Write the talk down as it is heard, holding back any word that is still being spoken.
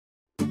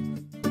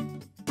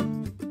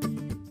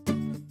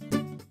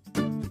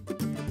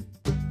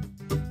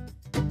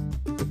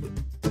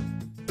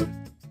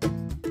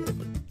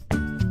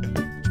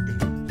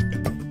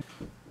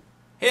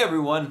Hey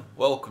everyone,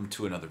 welcome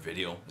to another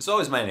video. As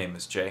always, my name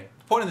is Jay.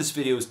 The point of this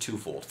video is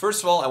twofold.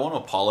 First of all, I want to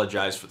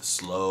apologize for the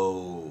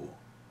slow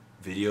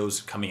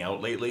videos coming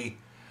out lately.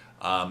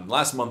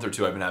 Last month or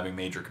two I've been having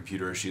major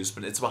computer issues,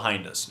 but it's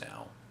behind us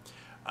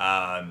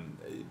now.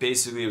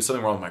 Basically, it was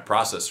something wrong with my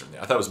processor.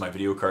 I thought it was my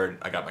video card.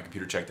 I got my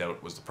computer checked out.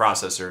 It was the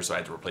processor, so I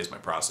had to replace my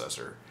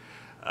processor.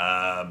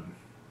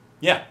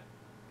 Yeah,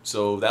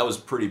 so that was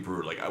pretty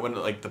brutal.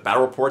 Like the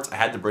battle reports, I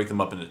had to break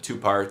them up into two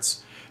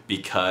parts,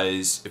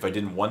 because if I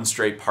did one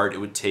straight part, it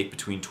would take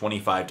between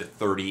 25 to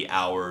 30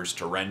 hours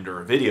to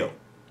render a video.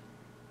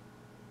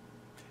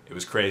 It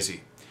was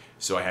crazy,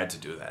 so I had to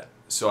do that.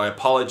 So I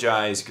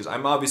apologize, because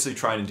I'm obviously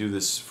trying to do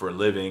this for a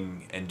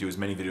living and do as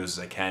many videos as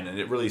I can, and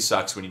it really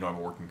sucks when you don't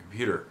have a working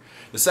computer.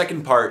 The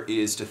second part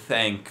is to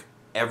thank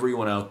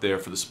everyone out there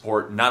for the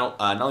support, not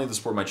only the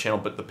support of my channel,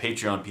 but the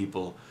Patreon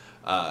people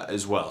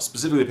as well.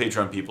 Specifically the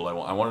Patreon people,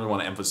 I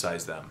want to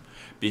emphasize them,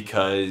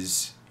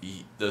 because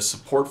the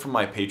support from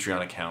my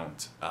Patreon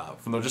account,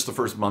 from just the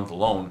first month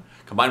alone,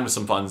 combined with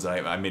some funds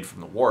that I made from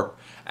the Warp,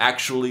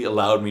 actually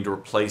allowed me to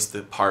replace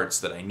the parts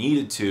that I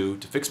needed to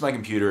fix my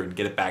computer and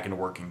get it back into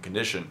working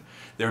condition.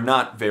 They're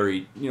not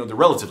very, they're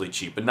relatively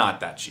cheap, but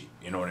not that cheap.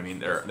 You know what I mean?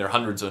 They're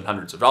hundreds and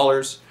hundreds of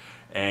dollars,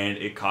 and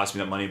it cost me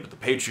that money. But the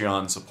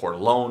Patreon support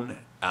alone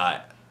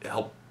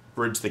helped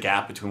bridge the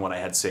gap between what I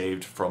had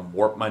saved from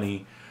Warp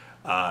money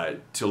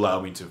to allow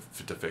me to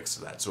fix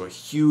that. So a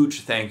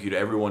huge thank you to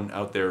everyone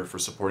out there for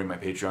supporting my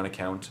Patreon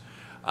account.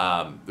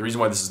 The reason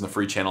why this isn't a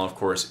free channel, of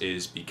course,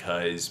 is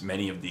because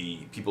many of the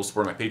people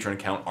supporting my Patreon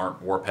account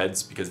aren't Warp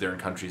heads, because they're in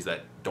countries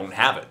that don't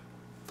have it.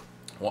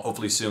 Well,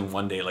 hopefully soon,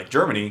 one day, like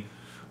Germany,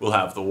 we'll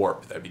have the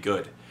Warp. That'd be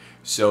good.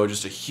 So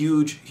just a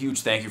huge,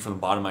 huge thank you from the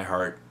bottom of my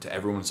heart to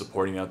everyone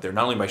supporting me out there,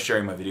 not only by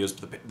sharing my videos,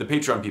 but the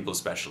Patreon people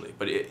especially.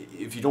 But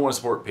if you don't want to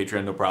support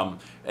Patreon, no problem.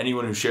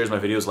 Anyone who shares my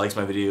videos, likes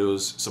my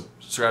videos,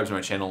 subscribes to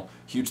my channel,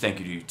 huge thank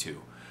you to you too.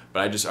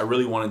 But I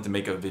really wanted to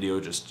make a video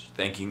just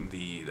thanking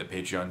the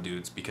Patreon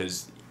dudes,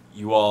 because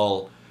you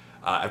all,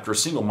 after a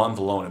single month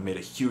alone, have made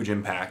a huge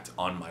impact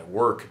on my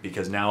work,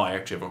 because now I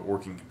actually have a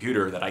working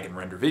computer that I can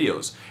render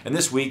videos. And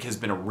this week has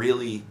been a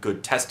really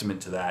good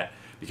testament to that,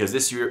 because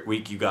this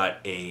week you got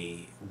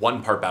a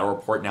one-part battle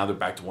report. Now they're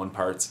back to one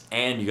parts,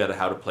 and you got a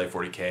how to play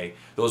 40K.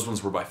 Those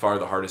ones were by far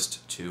the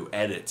hardest to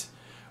edit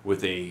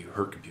with a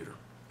hurt computer.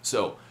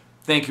 So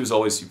thank you as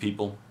always, you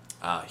people.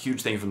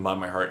 Huge thank you from the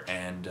bottom of my heart,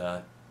 and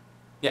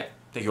yeah,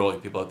 thank you all you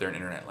people out there in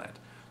internet land.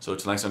 So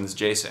till next time, this is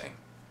Jay saying,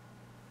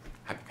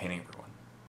 happy painting, everyone.